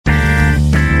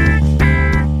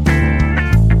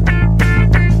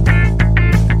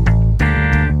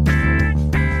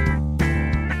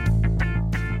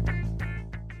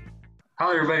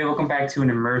back to an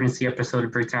emergency episode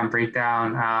of Breakdown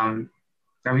Breakdown.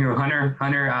 I'm here with Hunter.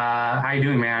 Hunter, how you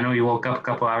doing, man? I know you woke up a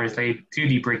couple hours late. Two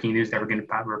deep breaking news that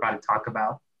we're about to talk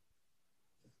about.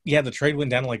 Yeah, the trade went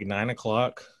down to like 9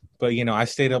 o'clock, but I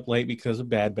stayed up late because of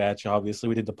Bad Batch. Obviously,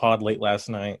 we did the pod late last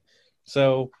night,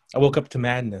 so I woke up to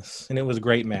madness, and it was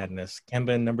great madness.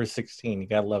 Kemba number 16, you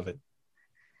gotta love it.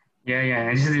 Yeah.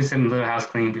 I just do some little house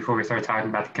cleaning before we start talking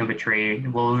about the Kimba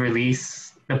trade. We'll release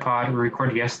the pod we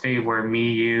recorded yesterday, where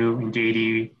me, you, and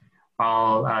JD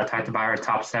all talked about our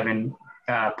top seven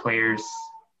players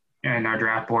in our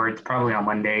draft boards, probably on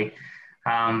Monday.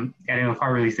 And then we'll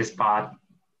probably release this pod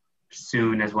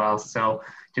soon as well. So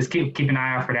just keep an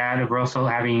eye out for that. We're also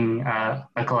having a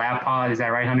collab pod. Is that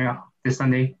right, Hunter? This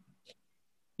Sunday?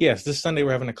 Yes, this Sunday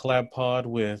we're having a collab pod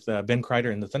with Ben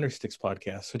Kreider and the Thundersticks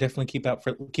podcast. So definitely keep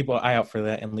an eye out for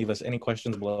that, and leave us any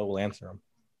questions below. We'll answer them.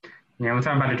 Yeah, we're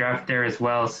talking about the draft there as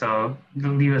well. So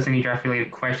leave us any draft related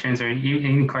questions or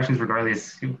any questions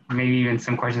regardless. Maybe even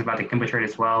some questions about the Kimba trade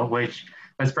as well. Which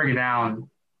let's break it down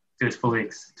to its full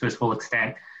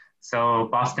extent. So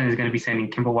Boston is going to be sending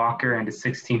Kimba Walker and the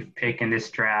 16th pick in this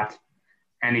draft,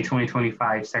 and a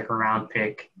 2025 second round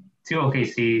pick to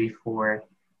OKC for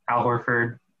Al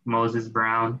Horford, Moses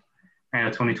Brown, and a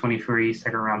 2023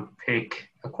 second round pick,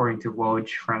 according to Woj,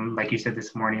 from, like you said,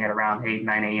 this morning at around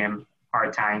 9 a.m.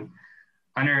 our time.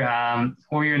 Hunter,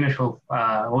 what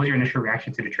was your initial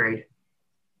reaction to the trade?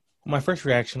 My first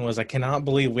reaction was, I cannot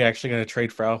believe we actually going to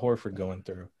trade for Al Horford going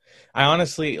through. I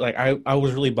honestly, I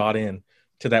was really bought in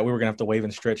to that we were going to have to waive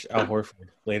and stretch Al Horford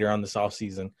later on this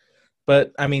offseason.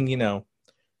 But, I mean,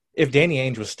 if Danny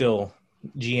Ainge was still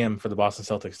GM for the Boston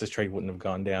Celtics, this trade wouldn't have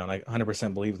gone down. I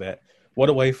 100% believe that. What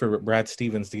a way for Brad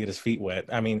Stevens to get his feet wet.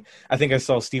 I mean, I think I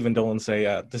saw Stephen Dolan say,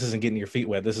 this isn't getting your feet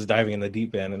wet. This is diving in the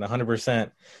deep end. And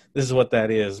 100%, this is what that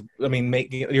is. I mean,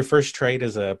 make your first trade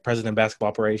as a president of basketball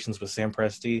operations with Sam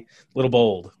Presti, a little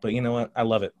bold. But you know what? I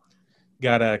love it.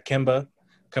 Got Kemba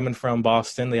coming from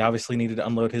Boston. They obviously needed to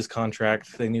unload his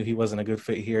contract. They knew he wasn't a good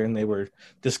fit here, and they were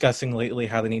discussing lately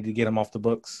how they needed to get him off the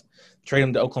books. Trade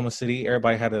him to Oklahoma City.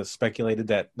 Everybody had speculated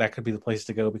that could be the place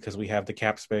to go because we have the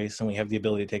cap space and we have the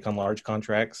ability to take on large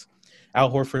contracts.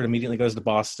 Al Horford immediately goes to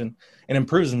Boston and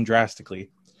improves them drastically.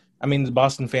 I mean, the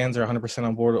Boston fans are 100%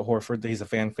 on board with Horford. He's a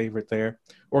fan favorite there.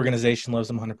 Organization loves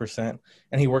him 100%.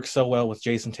 And he works so well with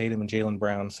Jason Tatum and Jaylen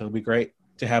Brown. So it'd be great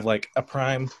to have like a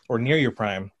prime or near your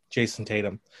prime Jason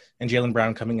Tatum and Jaylen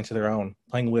Brown coming into their own,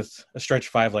 playing with a stretch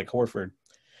five like Horford.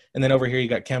 And then over here you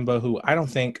got Kemba, who I don't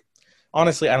think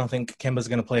Kemba's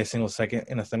going to play a single second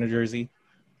in a Thunder jersey,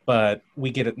 but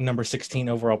we get a number 16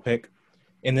 overall pick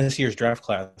in this year's draft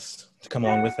class to come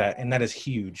along with that, and that is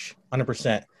huge,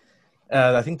 100%.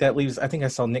 I think I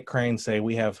saw Nick Crane say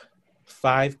we have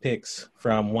 5 picks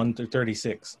from 1 through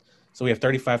 36. So we have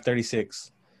 35,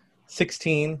 36,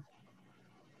 16,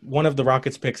 one of the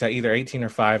Rockets picks at either 18 or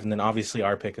 5, and then obviously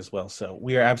our pick as well. So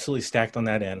we are absolutely stacked on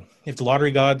that end. If the lottery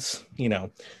gods,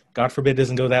 God forbid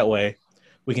doesn't go that way,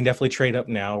 we can definitely trade up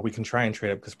now. Or we can try and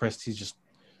trade up because Presti's just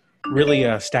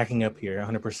really stacking up here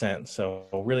 100%. So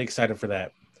really excited for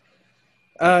that.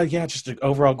 Just an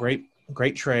overall great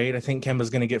trade. I think Kemba's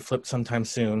going to get flipped sometime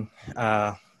soon.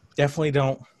 Definitely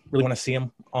don't really want to see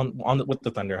him on with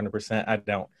the Thunder 100%. I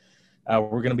don't.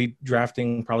 We're going to be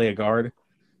drafting probably a guard.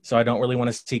 So I don't really want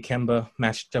to see Kemba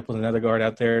matched up with another guard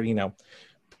out there.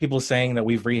 People saying that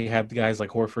we've rehabbed guys like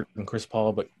Horford and Chris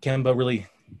Paul, but Kemba really,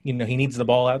 he needs the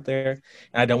ball out there.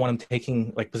 And I don't want him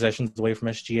taking like possessions away from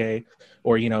SGA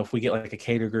or, if we get like a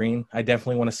Cater Green, I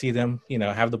definitely want to see them,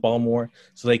 have the ball more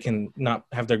so they can not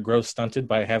have their growth stunted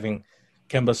by having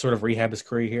Kemba sort of rehab his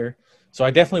career here. So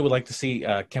I definitely would like to see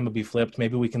Kemba be flipped.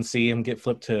 Maybe we can see him get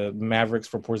flipped to Mavericks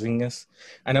for Porzingis.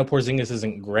 I know Porzingis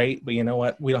isn't great, but you know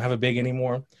what? We don't have a big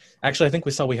anymore. Actually, I think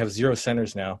we have 0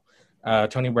 centers now.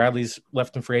 Tony Bradley's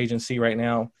left in free agency right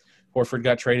now. Horford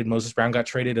got traded. Moses Brown got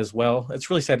traded as well. It's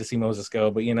really sad to see Moses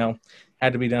go, but,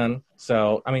 had to be done.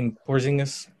 So, I mean,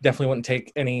 Porzingis definitely wouldn't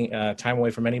take any time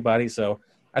away from anybody. So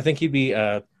I think he'd be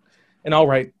an all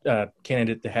right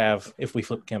candidate to have if we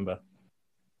flip Kemba.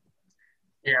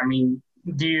 Yeah, I mean,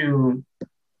 what do you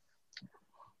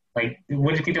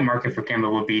think the market for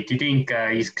Kemba will be? Do you think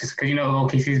because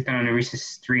OKC's been on a recent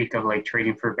streak of like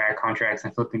trading for bad contracts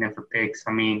and flipping them for picks.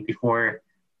 I mean, before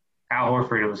Al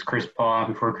Horford, it was Chris Paul.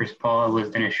 Before Chris Paul, it was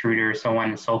Dennis Schroeder, so on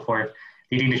and so forth.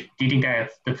 Do you think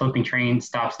that the flipping train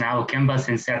stops now? Kemba,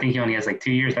 since I think he only has like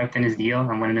 2 years left in his deal,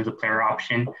 and when it is a player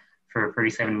option for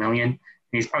 $37 million,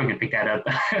 he's probably gonna pick that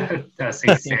up,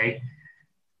 safe to say.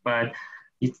 But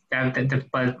that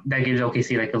gives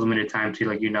OKC like a limited time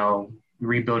to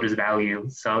rebuild his value.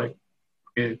 So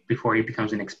before he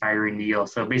becomes an expiring deal.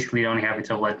 So basically, they only have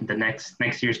until the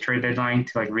next year's trade deadline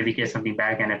to like really get something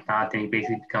back, and if not, then he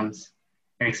basically becomes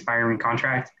an expiring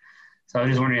contract. So I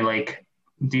was just wondering, like,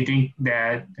 do you think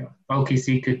that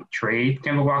OKC could trade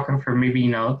Kemba Walker for maybe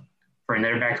for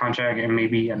another bad contract and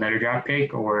maybe another draft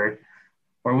pick, or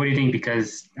what do you think?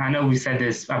 Because I know we said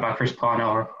this about Chris Paul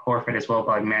and Horford as well,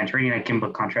 but like, man, trading a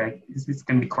Kemba contract it's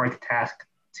going to be quite the task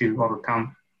to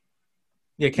overcome.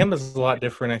 Yeah, Kemba's a lot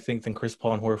different, I think, than Chris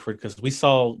Paul and Horford because we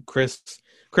saw Chris.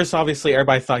 Chris, obviously,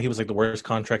 everybody thought he was like the worst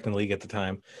contract in the league at the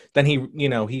time. Then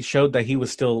he showed that he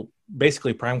was still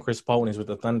basically prime Chris Paul when he was with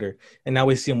the Thunder, and now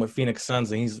we see him with Phoenix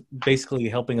Suns, and he's basically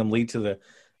helping them lead to the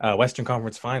Western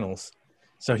Conference Finals.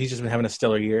 So he's just been having a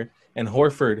stellar year. And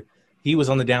Horford, he was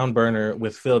on the down burner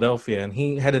with Philadelphia, and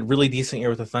he had a really decent year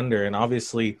with the Thunder. And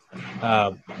obviously,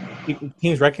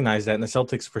 teams recognize that, and the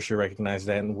Celtics for sure recognize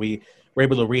that. And we were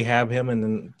able to rehab him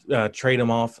and then trade him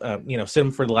off, sit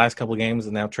him for the last couple of games,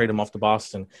 and now trade him off to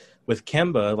Boston. With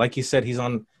Kemba, like you said, he's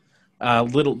on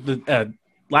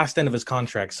last end of his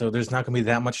contract, so there's not going to be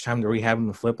that much time to rehab him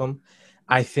and flip him.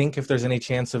 I think if there's any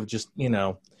chance of just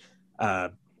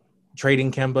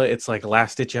trading Kemba, it's like a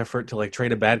last-ditch effort to like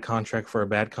trade a bad contract for a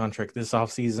bad contract this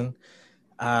offseason.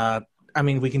 I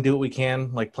mean, we can do what we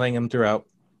can, like playing him throughout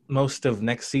most of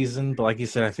next season. But like you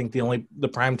said, I think the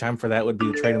prime time for that would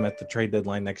be to trade him at the trade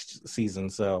deadline next season.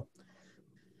 So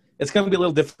it's going to be a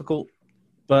little difficult,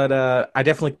 but I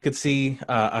definitely could see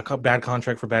a bad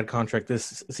contract for bad contract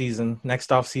this season. Next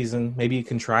offseason, maybe you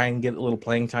can try and get a little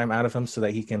playing time out of him so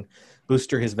that he can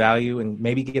booster his value and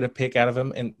maybe get a pick out of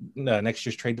him in next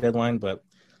year's trade deadline. But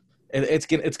it's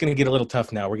going to get a little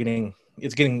tough now.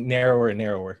 It's getting narrower and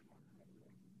narrower.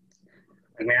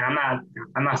 Man,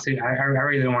 I'm not saying I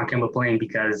really don't want Kemba playing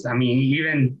because I mean,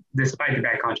 even despite the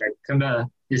bad contract, Kemba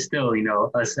is still a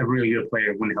really good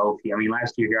player when healthy. I mean,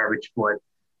 last year he averaged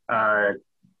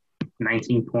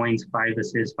 19 points, 5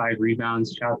 assists, 5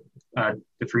 rebounds, shot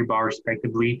the free ball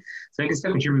respectively. So he can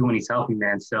still contribute when he's healthy,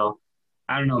 man. So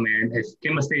I don't know, man. If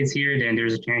Kemba stays here, then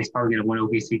there's a chance he's probably going to win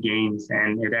OKC games,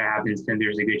 and if that happens, then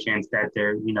there's a good chance that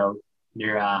their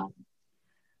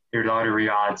lottery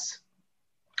odds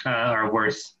are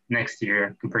worse next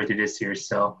year compared to this year.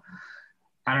 So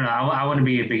I don't know. I wouldn't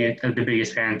be the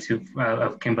biggest fan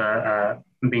of Kemba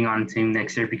being on the team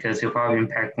next year because he'll probably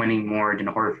impact winning more than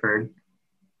Horford.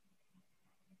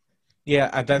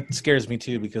 Yeah, that scares me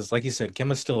too because, like you said,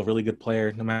 Kemba's still a really good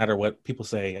player no matter what people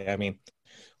say. I mean,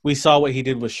 we saw what he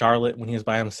did with Charlotte when he was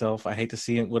by himself. I hate to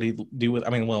see what he'd do with –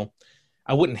 I mean, well,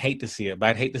 I wouldn't hate to see it, but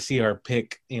I'd hate to see our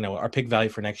pick value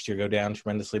for next year go down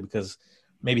tremendously because –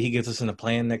 maybe he gets us in a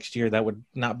plan next year. That would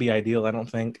not be ideal, I don't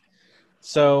think.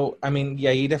 So, I mean, yeah,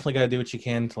 you definitely got to do what you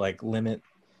can to like limit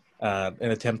an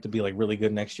attempt to be like really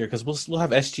good next year because we'll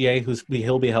have SGA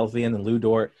he'll be healthy, and then Lou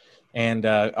Dort and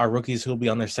our rookies who'll be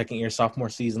on their second year sophomore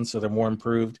season, so they're more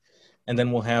improved. And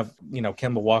then we'll have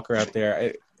Kemba Walker out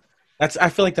there. I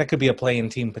feel like that could be a play-in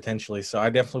team potentially. So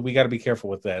we got to be careful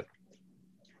with that.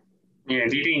 Yeah,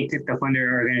 do you think the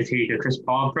Thunder are going to take a Chris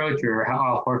Paul approach or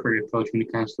how Horford approach when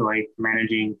it comes to like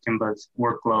managing Kemba's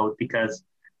workload? Because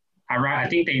I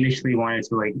think they initially wanted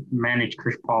to like manage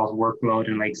Chris Paul's workload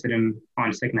and like sit him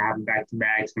on second half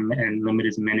back-to-backs and limit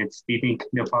his minutes. Do you think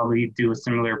they'll probably do a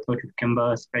similar approach with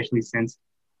Kemba, especially since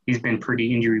he's been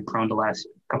pretty injury prone the last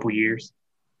couple of years?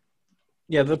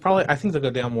 Yeah, I think they'll go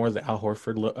down more the Al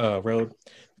Horford road.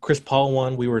 Chris Paul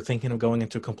one, we were thinking of going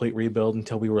into a complete rebuild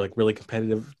until we were like really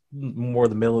competitive, more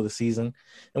the middle of the season,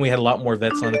 and we had a lot more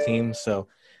vets on the team. So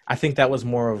I think that was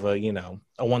more of a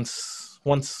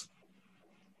once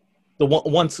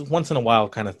in a while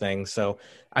kind of thing. So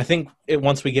I think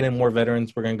once we get in more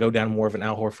veterans, we're going to go down more of an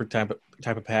Al Horford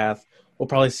type of path. We'll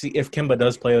probably see if Kemba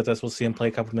does play with us. We'll see him play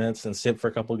a couple minutes and sit for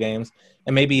a couple games,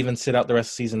 and maybe even sit out the rest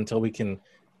of the season until we can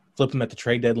flip him at the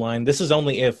trade deadline. This is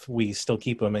only if we still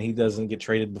keep him and he doesn't get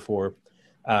traded before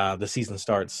the season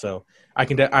starts. So I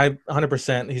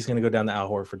 100% he's going to go down the Al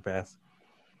Horford path.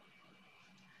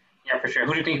 Yeah, for sure.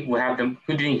 Who do you think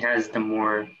Who do you think has the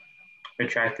more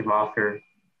attractive offer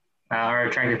or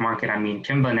attractive market? I mean,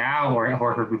 Kemba now or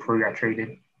Horford before he got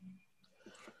traded?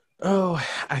 Oh,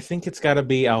 I think it's got to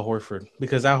be Al Horford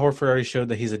because Al Horford already showed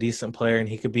that he's a decent player and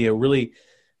he could be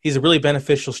he's a really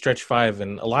beneficial stretch five,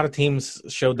 and a lot of teams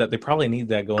showed that they probably need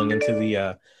that going into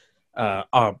the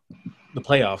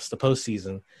playoffs, the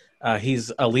postseason.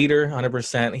 He's a leader,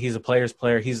 100%. He's a player's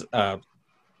player. He's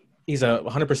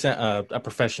 100% a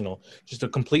professional, just a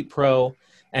complete pro,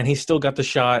 and he's still got the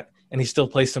shot, and he still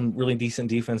plays some really decent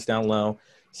defense down low.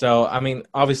 So, I mean,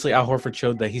 obviously Al Horford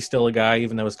showed that he's still a guy,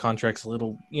 even though his contract's a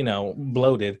little,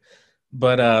 bloated.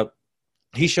 But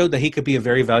he showed that he could be a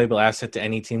very valuable asset to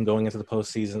any team going into the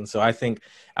postseason. So I think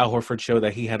Al Horford showed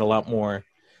that he had a lot more.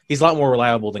 He's a lot more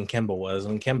reliable than Kemba was,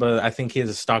 and Kemba, I think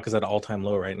his stock is at an all-time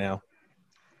low right now.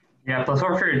 Yeah, plus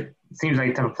Horford seems like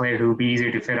the type of player who would be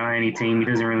easier to fit on any team. He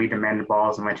doesn't really demand the ball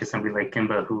as much as somebody like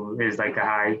Kimba, who is like a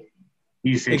high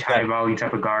usage, Exactly. high volume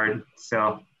type of guard.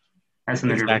 So that's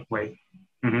another way.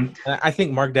 Mm-hmm. I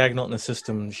think Mark Dagnall in the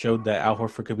system showed that Al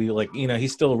Horford could be like,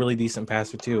 he's still a really decent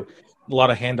passer too. A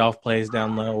lot of handoff plays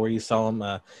down low where you saw him,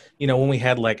 when we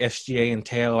had like SGA and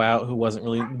Teo out,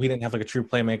 we didn't have like a true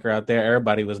playmaker out there.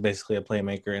 Everybody was basically a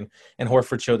playmaker, and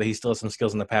Horford showed that he still has some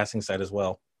skills on the passing side as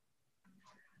well.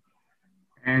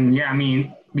 And yeah, I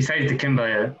mean, besides the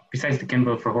Kimba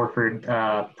for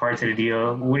Horford parts of the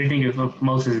deal, what do you think of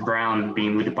Moses Brown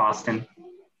being moved to Boston?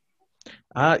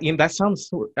 That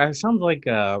sounds like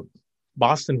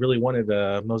Boston really wanted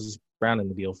Moses Brown in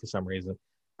the deal for some reason.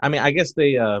 I mean, I guess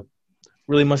they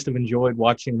really must have enjoyed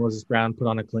watching Moses Brown put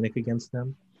on a clinic against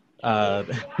them.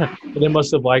 They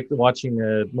must have liked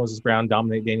watching Moses Brown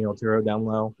dominate Daniel Otero down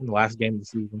low in the last game of the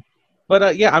season.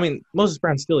 But yeah, I mean, Moses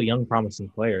Brown's still a young, promising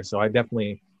player, so I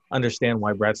definitely understand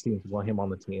why Brad Stevens would want him on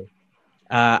the team.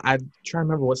 I try to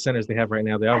remember what centers they have right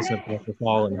now. They obviously have Walker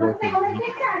Fall and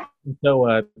Horford.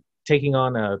 So taking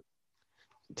on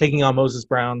Moses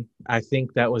Brown, I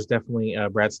think that was definitely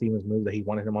Brad Stevens' move that he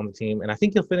wanted him on the team, and I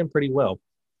think he'll fit in pretty well.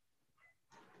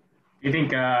 Do you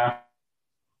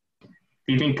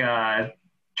think?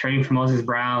 Trading for Moses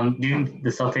Brown? Do you think the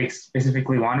Celtics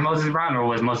specifically wanted Moses Brown, or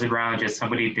was Moses Brown just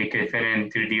somebody they could fit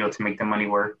into the deal to make the money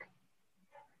work?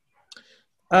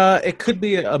 It could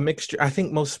be a mixture. I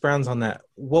think Moses Brown's on that.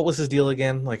 What was his deal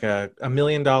again? Like $1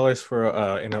 million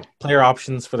for player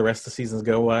options for the rest of the season's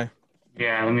go away.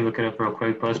 Yeah, let me look it up real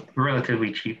quick. But it's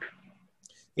relatively cheap.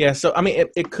 Yeah, so I mean,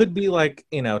 it could be like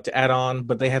to add on,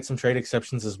 but they had some trade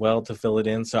exceptions as well to fill it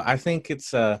in. So I think it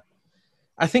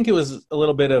was a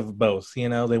little bit of both. They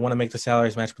want to make the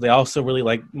salaries match, but they also really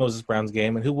like Moses Brown's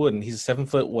game, and who wouldn't? He's 7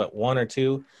 foot, 1 or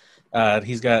 2.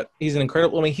 He's an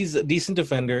incredible. I mean, he's a decent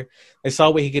defender. They saw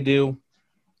what he could do,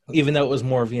 even though it was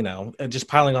more of just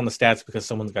piling on the stats because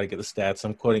someone's got to get the stats.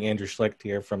 I'm quoting Andrew Schlecht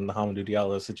here from the Hamidou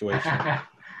Diallo situation.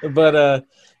 But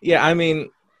yeah, I mean,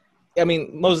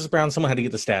 Moses Brown, someone had to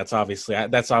get the stats. Obviously,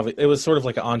 that's obvious. It was sort of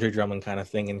like an Andre Drummond kind of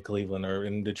thing in Cleveland or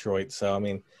in Detroit. So I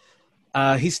mean.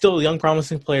 He's still a young,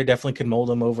 promising player. Definitely could mold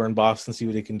him over in Boston, see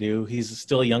what he can do. He's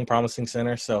still a young, promising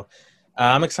center. So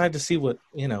I'm excited to see what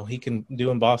he can do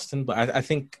in Boston. But I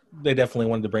think they definitely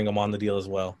wanted to bring him on the deal as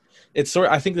well.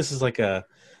 I think this is like a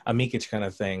Micic kind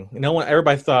of thing.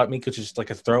 Everybody thought Micic was just like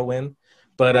a throw-in.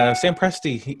 But Sam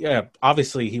Presti,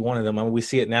 obviously he wanted him. I mean, we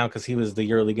see it now because he was the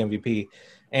EuroLeague MVP.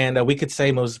 And we could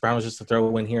say Moses Brown was just a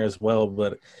throw-in here as well.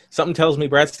 But something tells me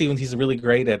Brad Stevens, he's really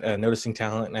great at noticing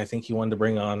talent. And I think he wanted to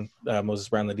bring on Moses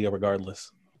Brown the deal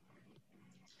regardless.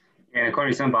 Yeah,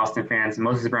 according to some Boston fans,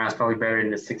 Moses Brown is probably better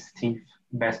than the 16th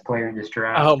best player in this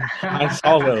draft. Oh, I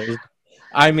saw those.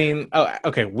 I mean,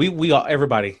 okay, we all,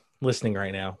 everybody listening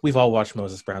right now, we've all watched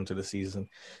Moses Brown through the season.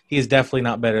 He is definitely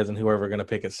not better than whoever we're going to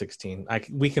pick at 16.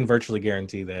 We can virtually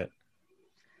guarantee that.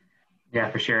 Yeah,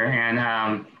 for sure.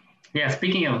 And yeah,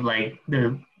 speaking of like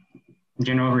the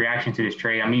general reaction to this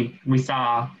trade, I mean, we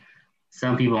saw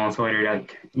some people on Twitter,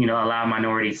 like, a lot of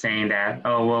minorities saying that,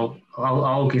 oh, well,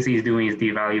 all OKC is doing is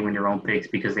devaluing their own picks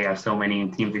because they have so many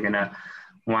and teams are going to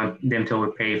want them to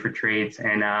overpay for trades.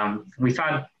 And we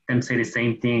saw them say the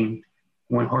same thing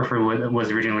when Horford was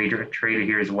originally traded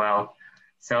here as well.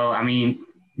 So, I mean,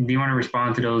 do you want to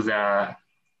respond to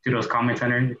those comments,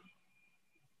 Hunter?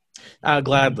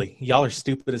 Gladly. Y'all are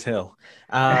stupid as hell.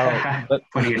 But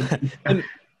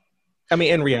I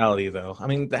mean, in reality, though, I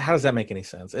mean, how does that make any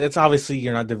sense? It's obviously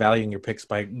you're not devaluing your picks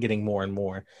by getting more and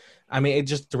more. I mean, it's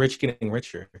just the rich getting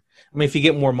richer. I mean, if you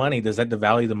get more money, does that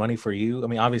devalue the money for you? I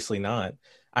mean, obviously not.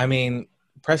 I mean,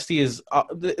 Presti is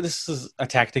this is a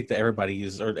tactic that everybody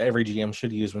uses, or every GM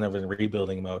should use whenever in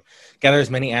rebuilding mode. Gather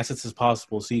as many assets as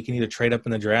possible so you can either trade up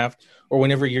in the draft, or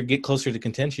whenever you get closer to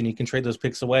contention, you can trade those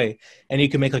picks away, and you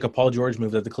can make like a Paul George move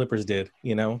that the Clippers did.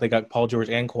 They got Paul George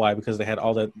and Kawhi because they had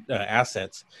all the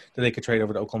assets that they could trade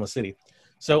over to Oklahoma City.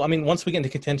 So, I mean, once we get into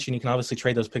contention, you can obviously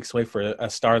trade those picks away for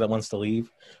a star that wants to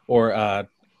leave, or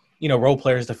role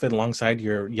players to fit alongside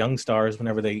your young stars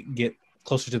whenever they get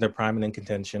closer to their prime and in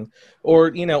contention,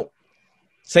 or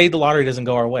say the lottery doesn't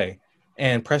go our way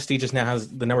and Presti just now has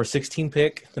the number 16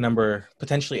 pick, the number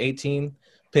potentially 18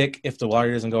 pick if the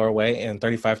lottery doesn't go our way, and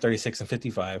 35, 36, and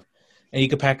 55, and you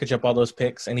could package up all those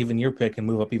picks and even your pick and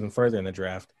move up even further in the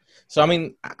draft. So I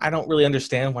mean, I don't really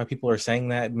understand why people are saying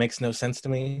that. It makes no sense to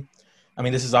me. I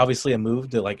mean, this is obviously a move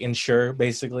to like ensure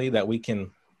basically that we can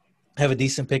have a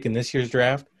decent pick in this year's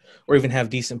draft, or even have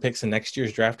decent picks in next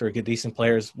year's draft, or get decent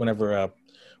players whenever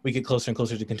we get closer and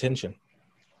closer to contention.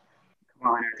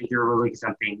 Come on, I think you're overlooking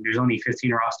something. There's only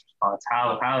 15 roster spots.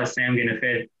 How is Sam going to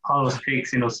fit all those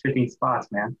picks in those 15 spots,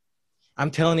 man?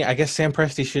 I'm telling you, I guess Sam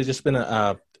Presti should have just been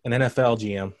an NFL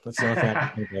GM. That's the only thing I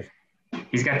can think of.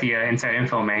 He's got the inside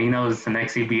info, man. He knows the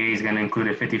next CBA is going to include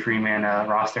a 53-man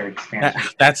roster expansion.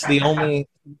 That's the only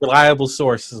reliable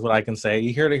source, is what I can say.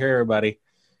 You hear it here, everybody.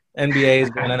 NBA is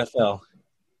going NFL.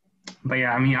 But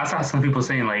yeah, I mean, I saw some people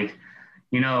saying like,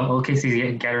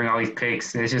 OKC's gathering all these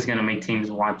picks. It's just going to make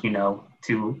teams want,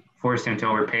 to force him to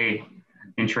overpay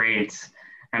in trades.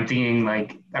 I'm thinking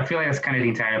like, I feel like that's kind of the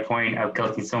entire point of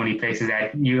collecting so many picks is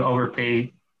that you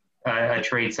overpay a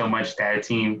trade so much that a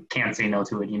team can't say no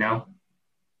to it,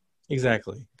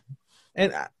 Exactly.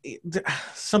 And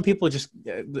some people just,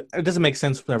 it doesn't make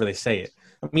sense whenever they say it.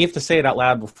 I mean, you have to say it out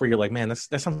loud before you're like, man, that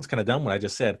sounds kind of dumb what I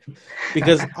just said.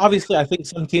 Because obviously I think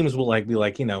some teams will be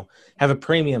like, have a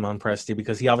premium on Presti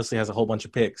because he obviously has a whole bunch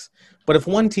of picks. But if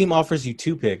one team offers you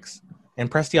 2 picks and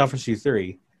Presti offers you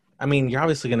 3, I mean, you're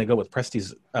obviously going to go with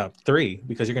Presti's 3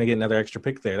 because you're going to get another extra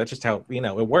pick there. That's just how,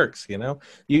 it works,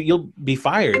 You'll be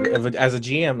fired as a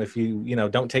GM if you,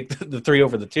 don't take the 3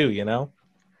 over the 2,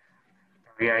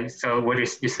 Yeah, so what you're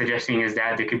suggesting is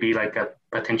that there could be like a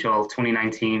potential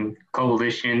 2019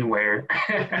 coalition where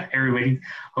everybody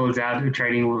holds out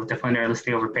trading with the funder unless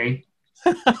they overpay.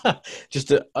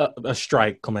 Just a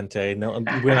strike, Clemente. No,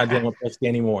 we're not dealing with Presti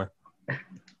anymore.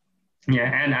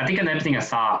 Yeah, and I think another thing I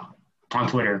saw on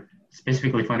Twitter,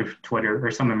 specifically from Twitter,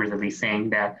 or some members at least, saying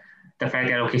that the fact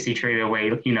that OKC traded away,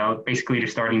 basically they're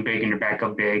starting big and they're back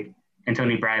up big, and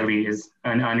Tony Bradley is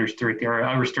an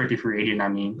unrestricted free agent,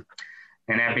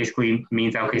 and that basically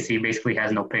means OKC basically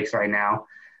has no picks right now.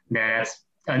 That's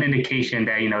an indication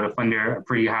that, the Thunder are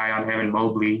pretty high on Evan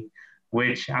Mobley,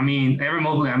 which, if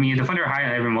the Thunder are high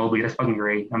on Evan Mobley, that's fucking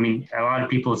great. I mean, a lot of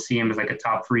people see him as like a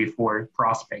top 3-4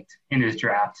 prospect in this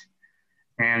draft.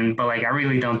 But I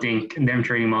really don't think them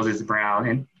trading Moses Brown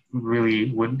and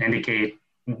really would indicate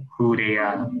who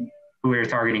they're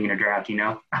targeting in the draft,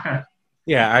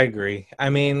 Yeah, I agree. I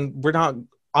mean, we're not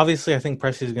 – obviously, I think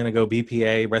Presti is going to go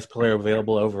BPA, best player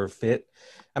available over fit.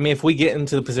 I mean, if we get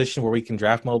into the position where we can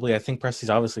draft Mobley, I think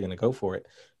Presti's obviously going to go for it.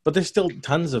 But there's still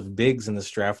tons of bigs in this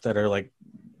draft that are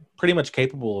pretty much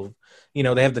capable of,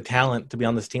 they have the talent to be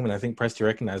on this team, and I think Presti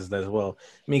recognizes that as well.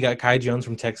 I mean, you got Kai Jones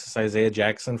from Texas, Isaiah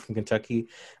Jackson from Kentucky,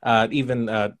 even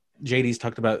JD's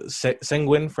talked about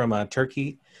Sengun from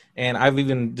Turkey, and I've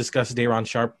even discussed Day'Ron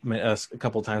Sharpe a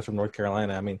couple of times from North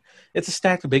Carolina. I mean, it's a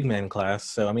stacked big man class,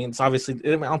 so I mean, it's obviously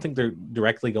I don't think they're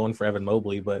directly going for Evan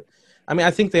Mobley, but I mean,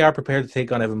 I think they are prepared to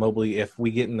take on Evan Mobley if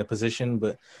we get in the position,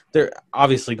 but they're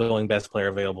obviously going best player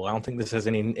available. I don't think this has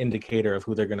any indicator of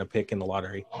who they're going to pick in the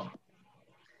lottery.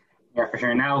 Yeah, for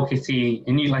sure. Now OKC,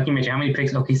 and like you mentioned, how many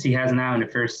picks OKC has now in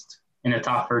the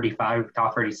top 35,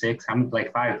 top 36? I'm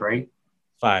 5, right?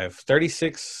 5,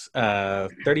 36,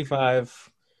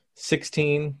 35,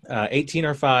 16, 18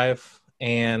 or 5,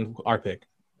 and our pick.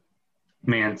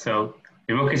 Man, so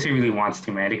if OKC really wants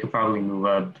to, man, they could probably move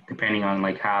up depending on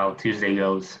how Tuesday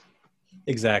goes.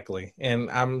 Exactly, and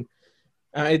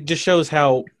it just shows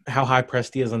how high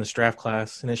Presti is on this draft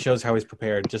class, and it shows how he's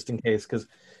prepared just in case, because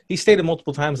he stated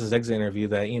multiple times in his exit interview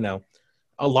that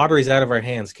a lottery's out of our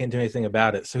hands, can't do anything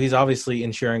about it. So he's obviously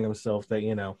ensuring himself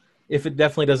that if it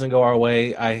definitely doesn't go our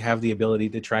way, I have the ability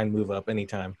to try and move up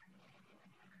anytime.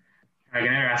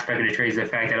 Another aspect of the trade is the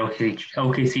fact that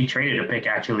OKC traded a pick,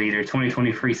 actually, their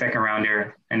 2023 second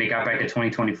rounder, and they got back a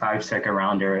 2025 second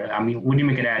rounder. I mean, what do you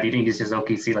make of that? Do you think it's just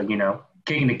OKC,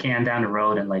 kicking the can down the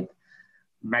road and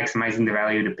maximizing the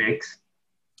value of the picks?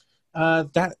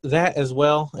 That as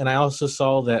well. And I also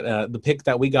saw that the pick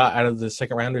that we got out of the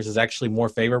second rounders is actually more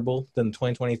favorable than the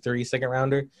 2023 second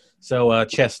rounder. So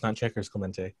chess, not checkers,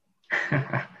 Clemente.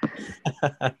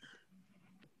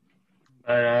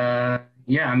 But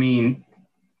yeah, I mean,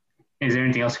 is there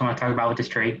anything else you want to talk about with this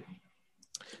trade?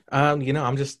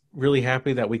 I'm just really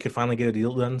happy that we could finally get a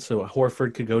deal done so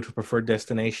Horford could go to a preferred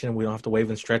destination. We don't have to waive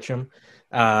and stretch him.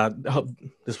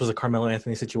 This was a Carmelo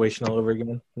Anthony situation all over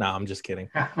again. No, I'm just kidding.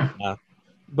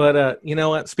 But you know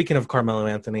what? Speaking of Carmelo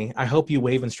Anthony, I hope you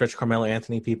waive and stretch Carmelo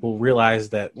Anthony. People realize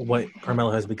that what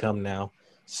Carmelo has become now.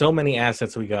 So many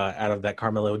assets we got out of that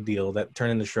Carmelo deal that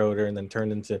turned into Schroeder and then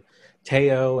turned into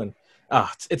Teo. And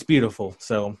it's beautiful.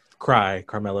 So cry,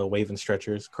 Carmelo, wave and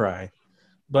stretchers, cry.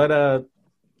 But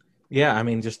yeah, I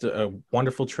mean, just a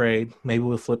wonderful trade. Maybe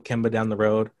we'll flip Kemba down the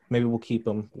road. Maybe we'll keep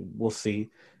him. We'll see.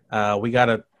 We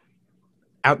got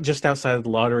just outside of the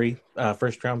lottery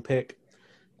first round pick.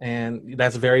 and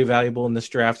that's very valuable in this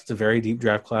draft. It's a very deep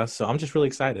draft class, so I'm just really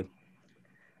excited.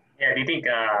 Yeah, do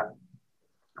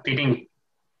you think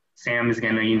Sam is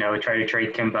gonna, try to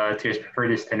trade Kimba to his preferred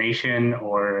destination,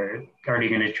 or are they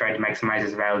gonna try to maximize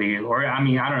his value? Or I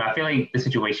mean, I don't know. I feel like the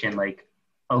situation, like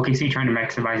OKC trying to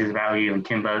maximize his value and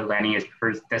Kimba landing his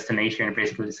preferred destination, are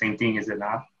basically the same thing, is it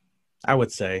not? I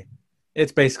would say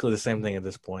it's basically the same thing at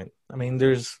this point. I mean,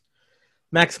 there's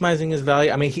maximizing his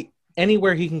value. I mean,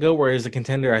 anywhere he can go where he's a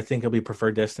contender, I think it'll be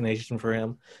preferred destination for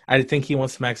him. I think he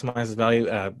wants to maximize his value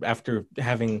after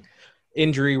having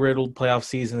injury riddled playoff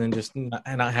season and just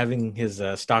not having his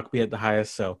stock be at the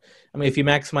highest. So, I mean, if he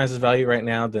maximizes value right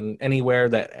now, then anywhere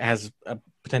that has a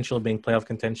potential of being playoff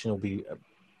contention will be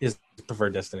his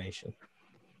preferred destination.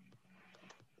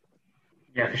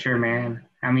 Yeah, for sure, man.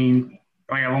 I mean,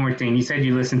 oh yeah, one more thing. You said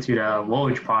you listened to the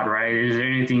Woj pod, right? Is there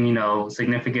anything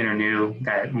significant or new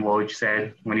that Woj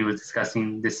said when he was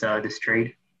discussing this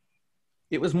trade?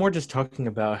 It was more just talking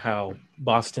about how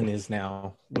Boston is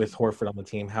now with Horford on the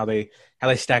team, how they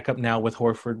stack up now with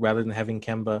Horford rather than having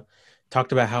Kemba.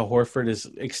 Talked about how Horford is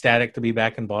ecstatic to be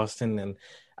back in Boston, and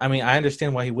I mean, I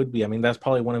understand why he would be. I mean, that's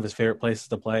probably one of his favorite places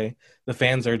to play. The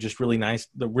fans are just really nice.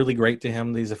 They're really great to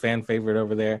him. He's a fan favorite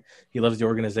over there. He loves the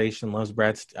organization, loves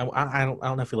Brad. I don't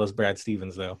know if he loves Brad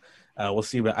Stevens though. We'll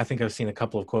see. But I think I've seen a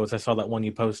couple of quotes. I saw that one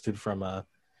you posted from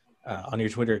on your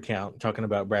Twitter account talking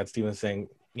about Brad Stevens saying,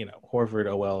 Horford,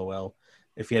 oh well,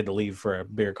 if he had to leave for a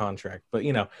bigger contract. But,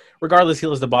 regardless, he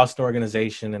loves the Boston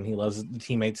organization and he loves the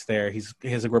teammates there. He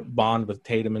has a bond with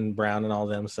Tatum and Brown and all of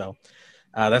them. So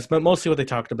that's mostly what they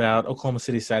talked about. Oklahoma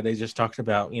City side, they just talked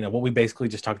about, what we basically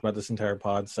just talked about this entire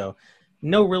pod. So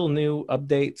no real new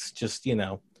updates, just,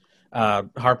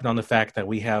 harping on the fact that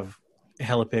we have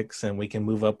hella picks and we can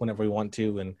move up whenever we want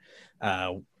to.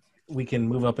 And we can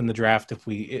move up in the draft if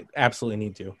we absolutely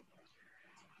need to.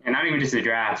 And not even just the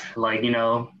draft. Like,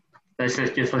 let's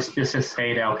just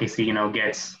say that OKC,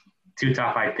 gets two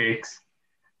top five picks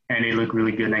and they look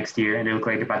really good next year and they look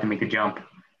like they're about to make a jump.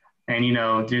 And,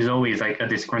 there's always like a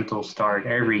disgruntled start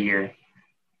every year.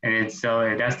 And so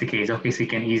if that's the case, OKC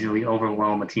can easily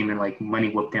overwhelm a team and like money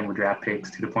whoop them with draft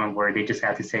picks to the point where they just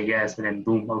have to say yes. And then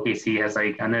boom, OKC has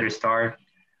like another star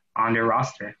on their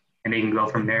roster and they can go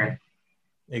from there.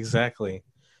 Exactly.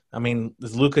 I mean,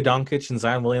 is Luka Doncic and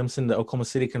Zion Williamson the Oklahoma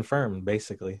City confirmed,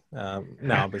 basically?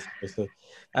 No, basically.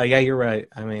 Yeah, you're right.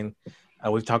 I mean,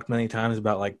 we've talked many times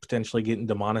about like potentially getting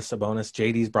Domantas Sabonis.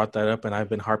 JD's brought that up, and I've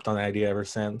been harped on that idea ever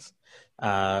since.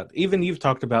 Even you've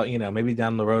talked about, maybe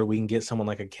down the road we can get someone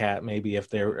like a Cat, maybe if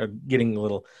they're getting a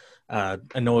little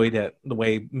annoyed at the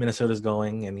way Minnesota's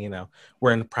going and,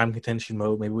 we're in prime contention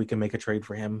mode. Maybe we can make a trade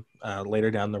for him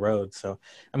later down the road. So,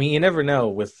 I mean, you never know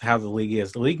with how the league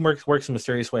is. The league works in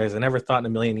mysterious ways. I never thought in a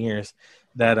million years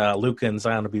that Luka and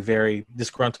Zion would be very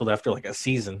disgruntled after like a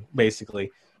season,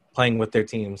 basically, playing with their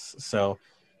teams. So,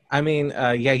 I mean,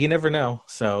 yeah, you never know.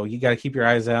 So you got to keep your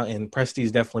eyes out, and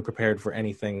Presti's definitely prepared for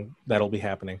anything that'll be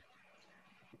happening.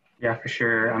 Yeah, for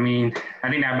sure. I mean, I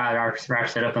think that about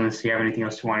wraps it up unless you have anything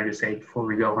else you wanted to say before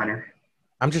we go, Hunter.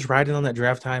 I'm just riding on that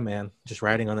draft high, man. Just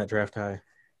riding on that draft high.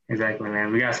 Exactly,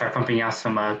 man. We got to start pumping out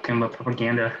some Kimba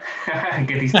propaganda.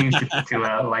 Get these teams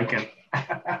to like him.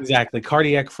 Exactly.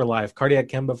 Cardiac for life. Cardiac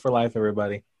Kimba for life,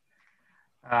 everybody.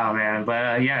 Oh, man.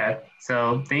 But, yeah.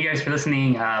 So thank you guys for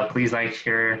listening. Please like,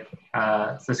 share,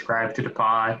 subscribe to the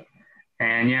pod.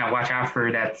 And, yeah, watch out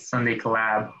for that Sunday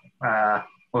collab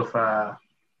with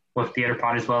the other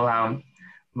pod as well.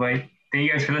 But thank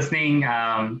you guys for listening,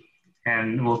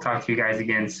 and we'll talk to you guys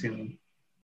again soon.